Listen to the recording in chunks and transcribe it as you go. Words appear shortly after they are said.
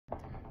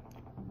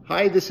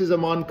Hi, this is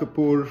Aman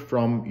Kapoor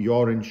from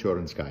Your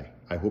Insurance Guy.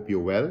 I hope you're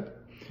well.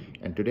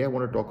 And today I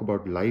want to talk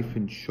about life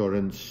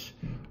insurance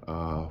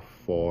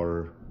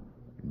for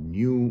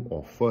new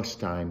or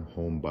first-time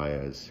home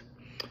buyers.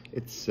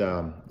 It's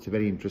a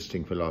very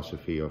interesting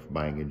philosophy of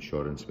buying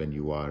insurance when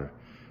you are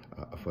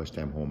a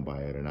first-time home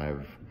buyer. And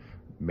I've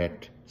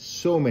met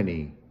so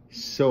many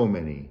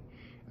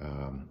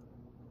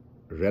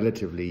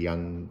relatively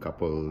young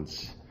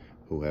couples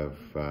who have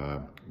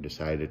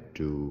decided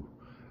to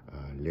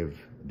live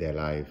their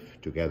life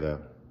together.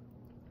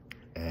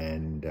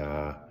 And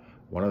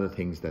one of the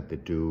things that they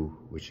do,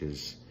 which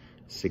is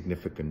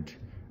significant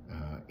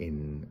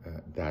in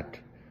that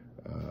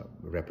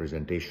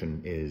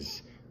representation,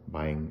 is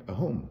buying a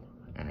home.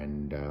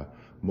 And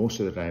most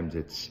of the times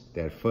it's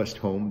their first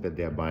home that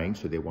they're buying,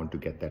 so they want to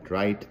get that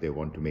right. They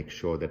want to make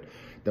sure that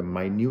the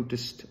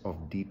minutest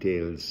of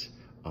details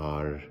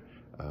are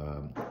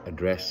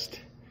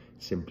addressed,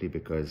 simply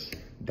because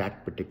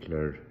that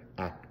particular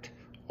act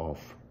of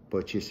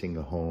purchasing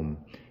a home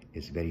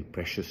is very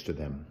precious to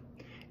them.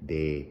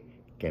 They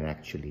can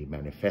actually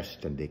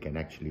manifest and they can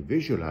actually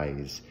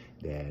visualize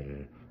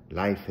their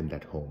life in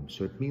that home.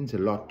 So it means a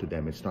lot to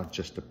them. It's not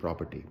just a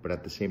property, but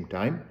at the same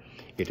time,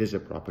 it is a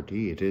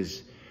property. It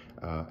is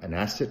an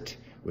asset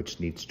which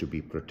needs to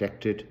be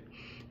protected.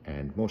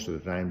 And most of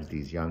the times,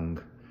 these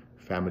young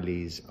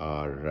families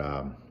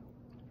are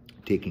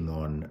taking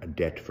on a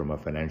debt from a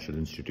financial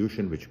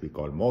institution, which we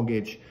call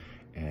mortgage.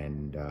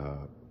 And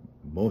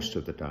most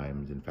of the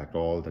times, in fact,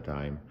 all the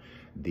time,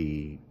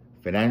 the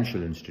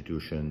financial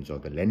institutions or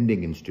the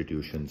lending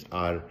institutions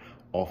are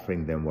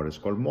offering them what is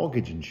called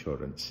mortgage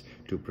insurance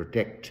to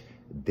protect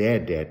their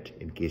debt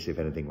in case if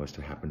anything was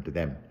to happen to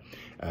them,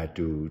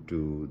 to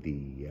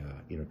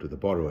the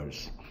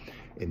borrowers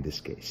in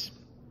this case.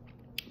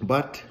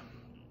 But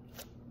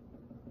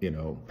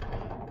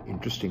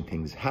interesting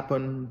things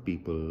happen.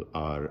 People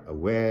are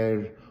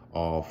aware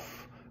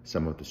of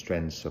some of the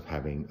strengths of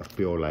having a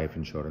pure life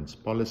insurance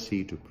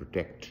policy to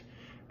protect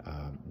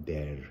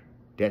their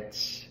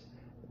debts,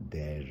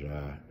 their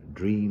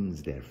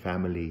dreams, their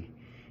family,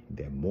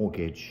 their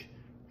mortgage,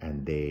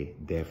 and they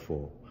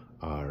therefore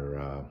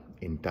are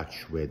in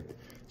touch with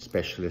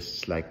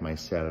specialists like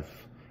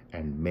myself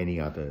and many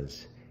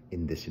others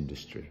in this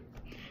industry.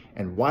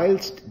 And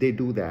whilst they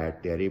do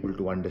that, they are able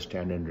to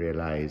understand and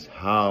realize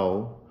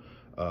how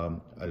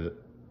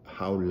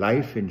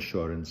life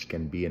insurance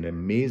can be an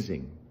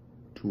amazing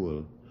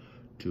tool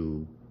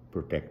to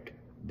protect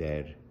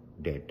their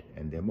debt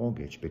and their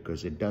mortgage,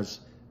 because it does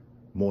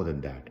more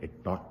than that. It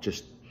not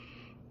just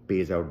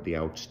pays out the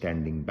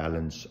outstanding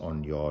balance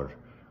of your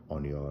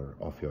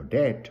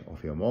debt,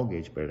 of your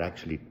mortgage, but it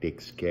actually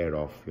takes care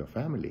of your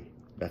family.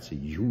 That's a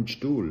huge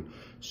tool.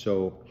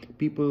 So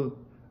people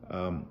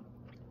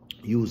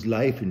use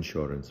life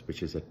insurance,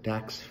 which is a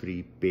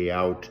tax-free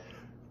payout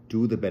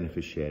to the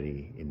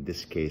beneficiary, in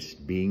this case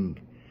being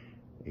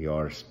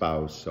your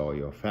spouse or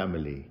your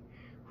family,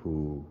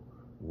 who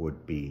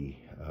would be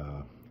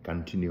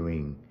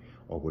continuing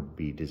or would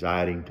be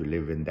desiring to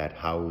live in that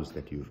house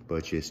that you've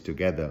purchased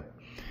together,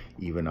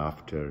 even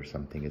after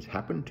something has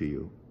happened to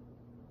you.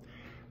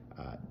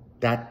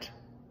 That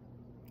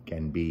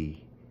can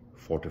be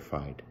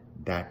fortified.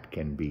 That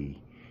can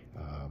be,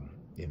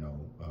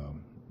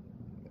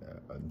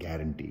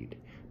 guaranteed,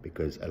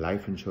 because a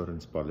life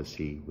insurance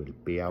policy will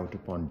pay out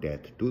upon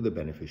death to the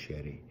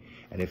beneficiary.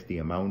 And if the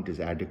amount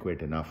is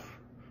adequate enough,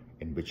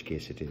 in which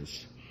case it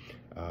is,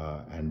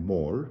 and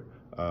more,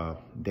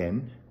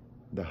 then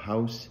the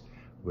house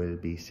will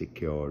be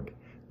secured,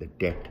 the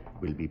debt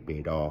will be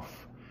paid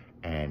off,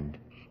 and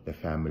the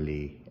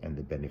family and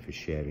the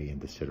beneficiary and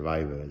the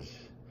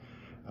survivors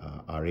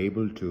are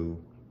able to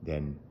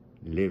then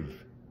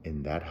live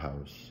in that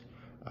house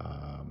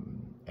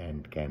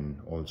and can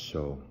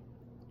also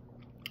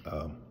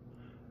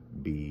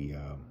be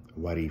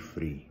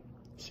worry-free,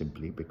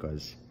 simply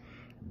because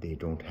they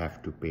don't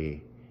have to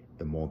pay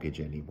the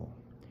mortgage anymore.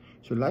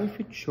 So life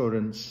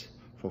insurance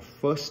for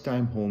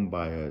first-time home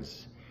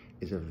buyers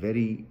is a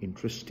very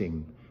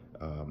interesting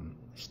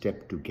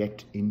step to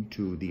get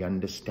into the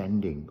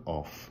understanding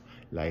of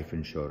life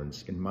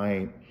insurance. In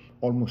my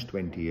almost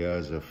 20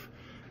 years of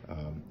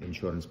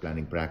insurance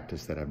planning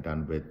practice that I've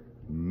done with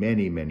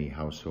many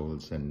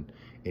households and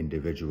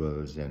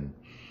individuals and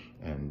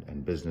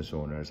business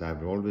owners,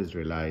 I've always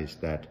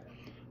realized that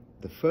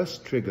the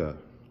first trigger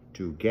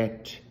to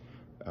get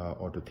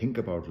or to think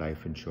about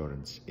life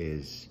insurance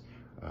is,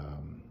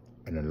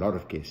 in a lot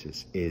of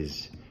cases,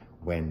 is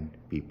when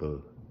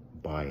people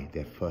buy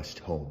their first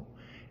home.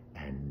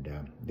 And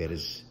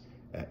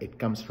it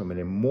comes from an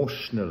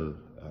emotional,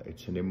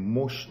 it's an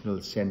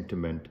emotional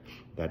sentiment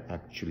that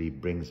actually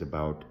brings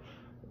about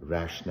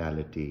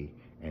rationality,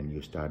 and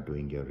you start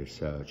doing your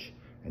research,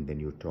 and then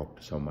you talk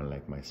to someone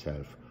like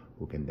myself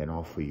who can then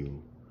offer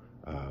you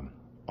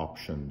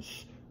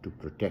options to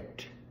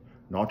protect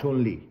not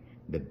only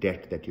the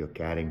debt that you're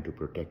carrying to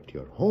protect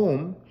your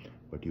home,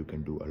 but you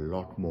can do a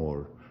lot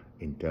more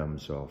in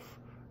terms of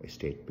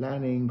estate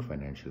planning,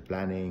 financial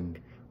planning,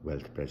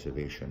 wealth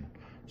preservation.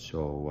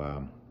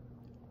 So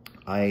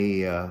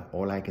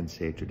All I can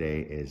say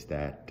today is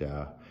that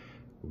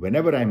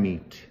whenever I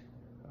meet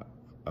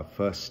a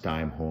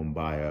first-time home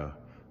buyer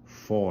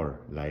for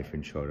life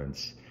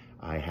insurance,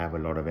 I have a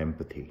lot of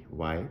empathy.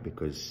 Why?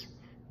 Because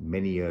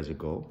many years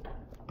ago,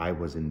 I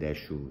was in their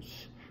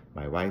shoes.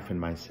 My wife and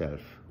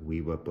myself,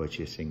 we were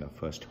purchasing a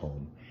first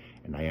home,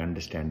 and I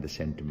understand the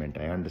sentiment,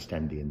 I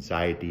understand the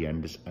anxiety, I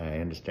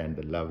understand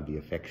the love, the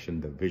affection,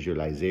 the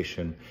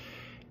visualization,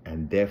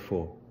 and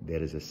therefore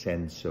there is a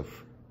sense of,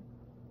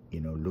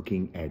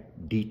 looking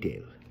at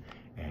detail.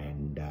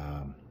 And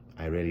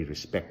I really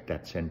respect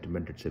that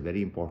sentiment. It's a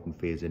very important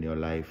phase in your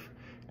life,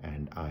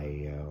 and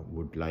I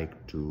would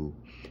like to,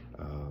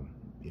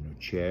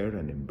 share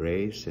and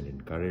embrace and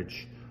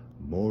encourage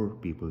more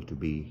people to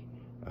be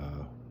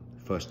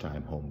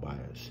first-time home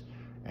buyers,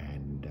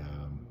 and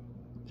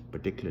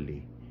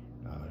particularly,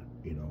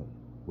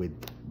 with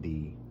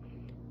the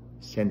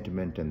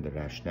sentiment and the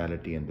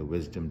rationality and the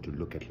wisdom to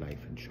look at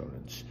life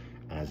insurance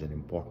as an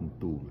important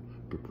tool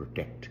to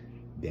protect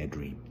their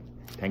dream.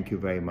 Thank you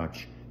very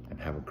much and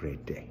have a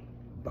great day.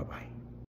 Bye-bye.